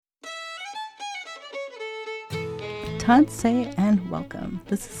Tanse and welcome.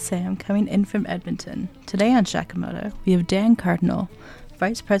 This is Sam coming in from Edmonton. Today on Shakamohta, we have Dan Cardinal,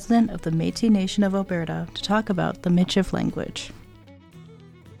 Vice President of the Métis Nation of Alberta, to talk about the Michif language.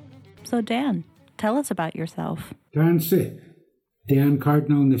 So Dan, tell us about yourself. Tanse, Dan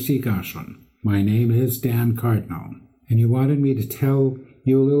Cardinal Nisikason. My name is Dan Cardinal, and you wanted me to tell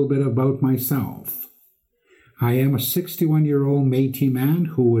you a little bit about myself. I am a 61-year-old Métis man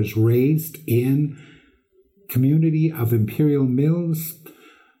who was raised in community of Imperial Mills,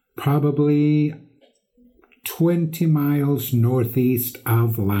 probably 20 miles northeast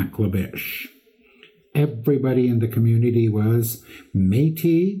of Lac La Biche. Everybody in the community was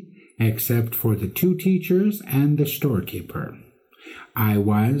Métis, except for the two teachers and the storekeeper. I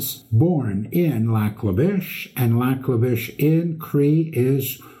was born in Lac La Biche, and Lac La Biche in Cree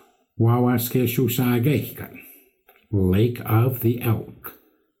is Wawaskeshusagehkan, Lake of the Elk.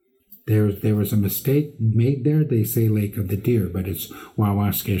 There was a mistake made there. They say Lake of the Deer, but it's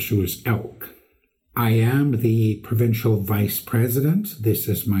Wawaskeshu's Elk. I am the provincial vice president. This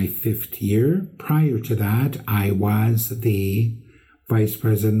is my 5th year. Prior to that, I was the vice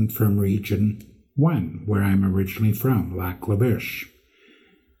president from Region 1, where I'm originally from, Lac La Biche.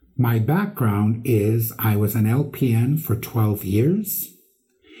 My background is I was an LPN for 12 years,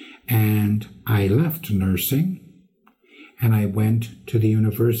 and I left nursing. And I went to the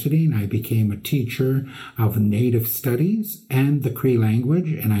university and I became a teacher of Native Studies and the Cree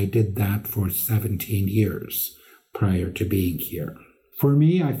language, and I did that for 17 years prior to being here. For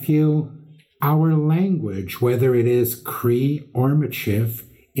me, I feel our language, whether it is Cree or Michif,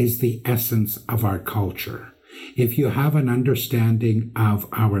 is the essence of our culture. If you have an understanding of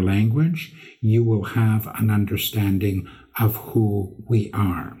our language, you will have an understanding of who we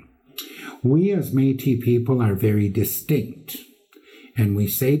are. We as Métis people are very distinct, and we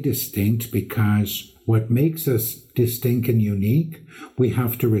say distinct because what makes us distinct and unique, we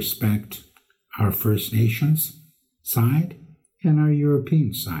have to respect our First Nations side and our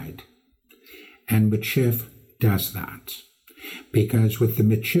European side. And Michif does that, because with the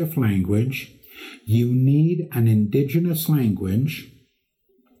Michif language, you need an Indigenous language,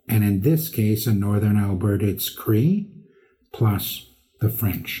 and in this case, in Northern Alberta, it's Cree plus the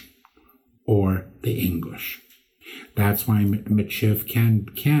French or the English. That's why Michif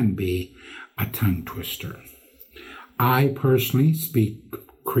can be a tongue twister. I personally speak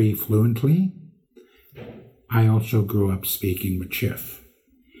Cree fluently. I also grew up speaking Michif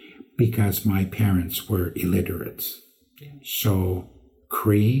because my parents were illiterate. So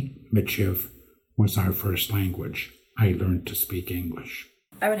Cree, Michif was our first language. I learned to speak English.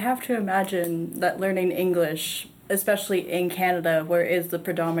 I would have to imagine that learning English, especially in Canada, where it is the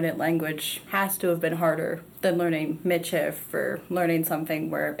predominant language, has to have been harder than learning Michif or learning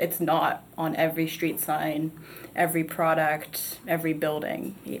something where it's not on every street sign, every product, every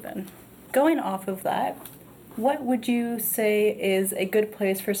building even. Going off of that, what would you say is a good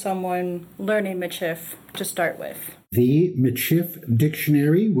place for someone learning Michif to start with? The Michif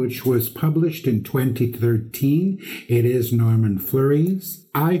Dictionary, which was published in 2013, it is Norman Fleury's.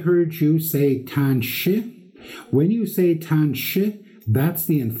 I heard you say Tanshi. When you say Tanshi, that's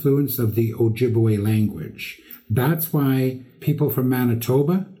the influence of the Ojibwe language. That's why people from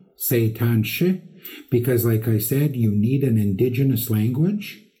Manitoba say Tanshi, because like I said, you need an Indigenous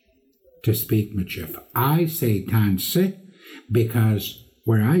language to speak Michif. I say Tanshi because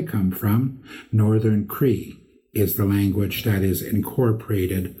where I come from, Northern Cree is the language that is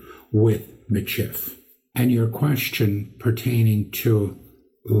incorporated with Michif. And your question pertaining to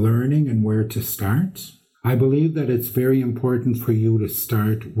learning and where to start, I believe that it's very important for you to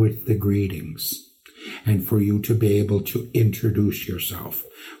start with the greetings and for you to be able to introduce yourself.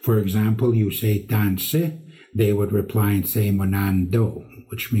 For example, you say Tanse, they would reply and say Monando,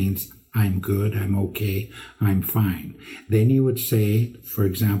 which means I'm good, I'm okay, I'm fine. Then you would say, for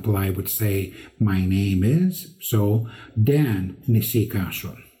example, I would say, my name is, so Dan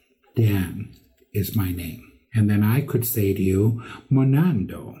Nisikason. Dan is my name. And then I could say to you,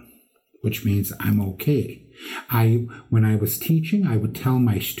 Monando, which means I'm okay. When I was teaching, I would tell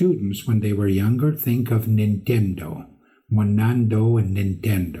my students when they were younger, think of Nintendo. Monando and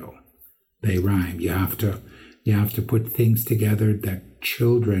Nintendo. They rhyme. You have to put things together that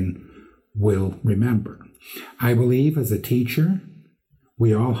children will remember. I believe as a teacher,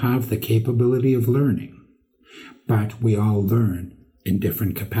 we all have the capability of learning, but we all learn in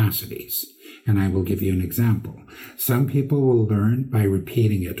different capacities. And I will give you an example. Some people will learn by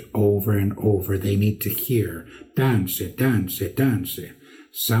repeating it over and over. They need to hear, dance it, dance it, dance it.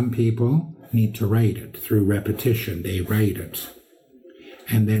 Some people need to write it through repetition. They write it.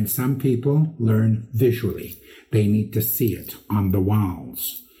 And then some people learn visually. They need to see it on the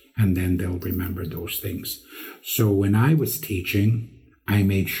walls, and then they'll remember those things. So when I was teaching, I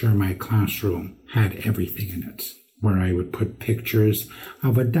made sure my classroom had everything in it, where I would put pictures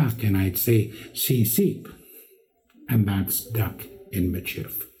of a duck, and I'd say, "See, seep," and that's duck in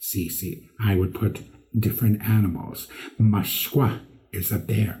Michif, see, seep. I would put different animals. Maswa is a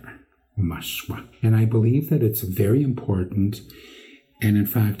bear, Maswa. And I believe that it's very important. And in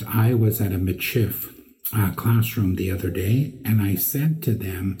fact, I was at a Michif classroom the other day, and I said to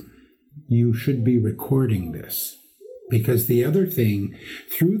them, you should be recording this. Because the other thing,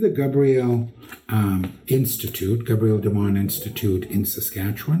 through the Gabriel Dewan Institute in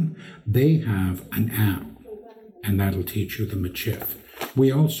Saskatchewan, they have an app, and that'll teach you the Michif.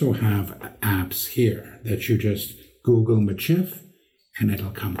 We also have apps here that you just Google Michif, and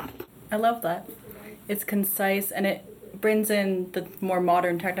it'll come up. I love that. It's concise, and it brings in the more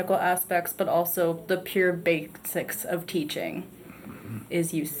modern technical aspects, but also the pure basics of teaching.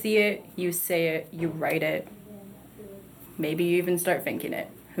 Is you see it, you say it, you write it. Maybe you even start thinking it.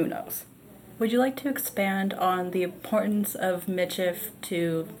 Who knows? Would you like to expand on the importance of Michif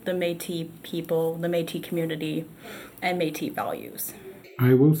to the Métis people, the Métis community, and Métis values?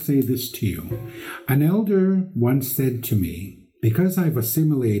 I will say this to you. An elder once said to me, because I've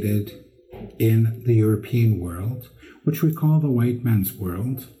assimilated in the European world, which we call the white man's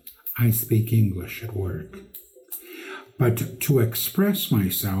world, I speak English at work. But to express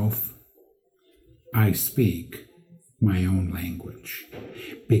myself, I speak my own language,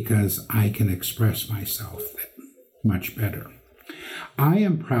 because I can express myself much better. I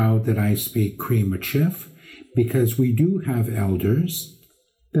am proud that I speak Cree Michif, because we do have elders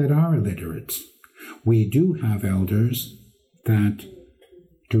that are illiterate. We do have elders that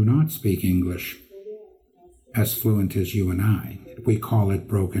do not speak English as fluent as you and I. We call it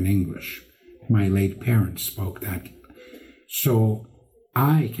broken English. My late parents spoke that. So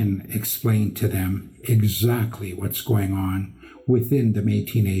I can explain to them exactly what's going on within the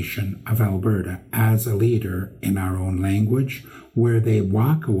Métis Nation of Alberta as a leader in our own language, where they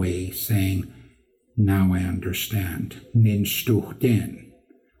walk away saying, now I understand. Nin stuch den,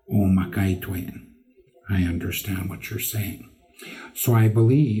 o makaitwen. I understand what you're saying. So I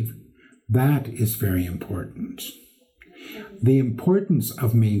believe that is very important. The importance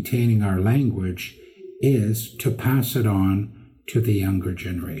of maintaining our language is to pass it on to the younger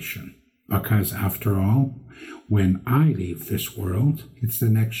generation. Because after all, when I leave this world, it's the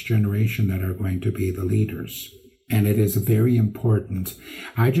next generation that are going to be the leaders. And it is very important.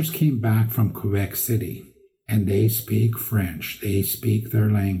 I just came back from Quebec City, and they speak French. They speak their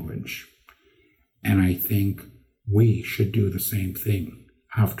language. And I think we should do the same thing.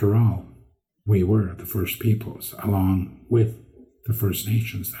 After all, we were the first peoples, along with the First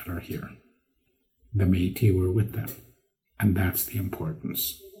Nations that are here. The Métis were with them. And that's the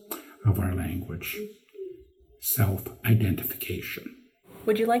importance of our language. Self-identification.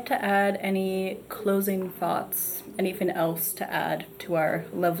 Would you like to add any closing thoughts, anything else to add to our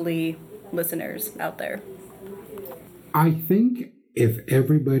lovely listeners out there? I think if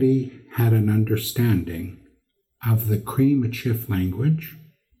everybody had an understanding of the Cree Michif language,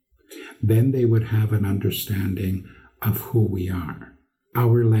 then they would have an understanding of who we are.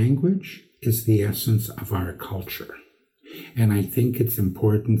 Our language is the essence of our culture. And I think it's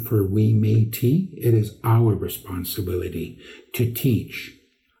important for we Métis, it is our responsibility to teach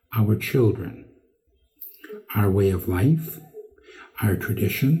our children our way of life, our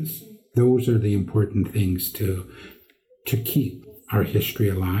traditions. Those are the important things to keep our history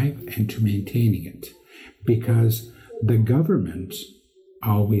alive and to maintaining it. Because the government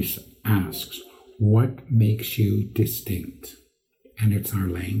always asks, what makes you distinct? And it's our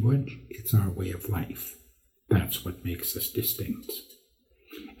language, it's our way of life. That's what makes us distinct.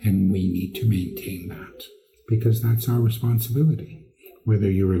 And we need to maintain that, because that's our responsibility. Whether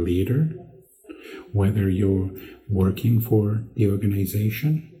you're a leader, whether you're working for the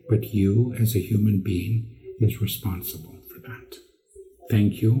organization, but you as a human being is responsible for that.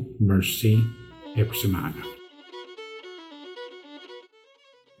 Thank you. Merci. Epsimana.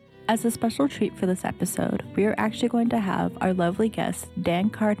 As a special treat for this episode, we are actually going to have our lovely guest, Dan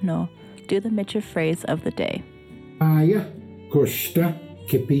Cardinal, do the Michif phrase of the day. Kaya Costa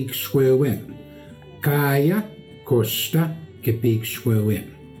Kipik Swewin. Kaya Costa Kipik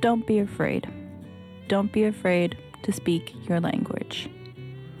Swewin. Don't be afraid. Don't be afraid to speak your language.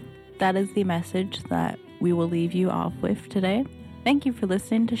 That is the message that we will leave you off with today. Thank you for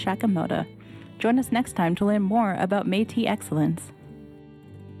listening to Shakamohta. Join us next time to learn more about Métis excellence.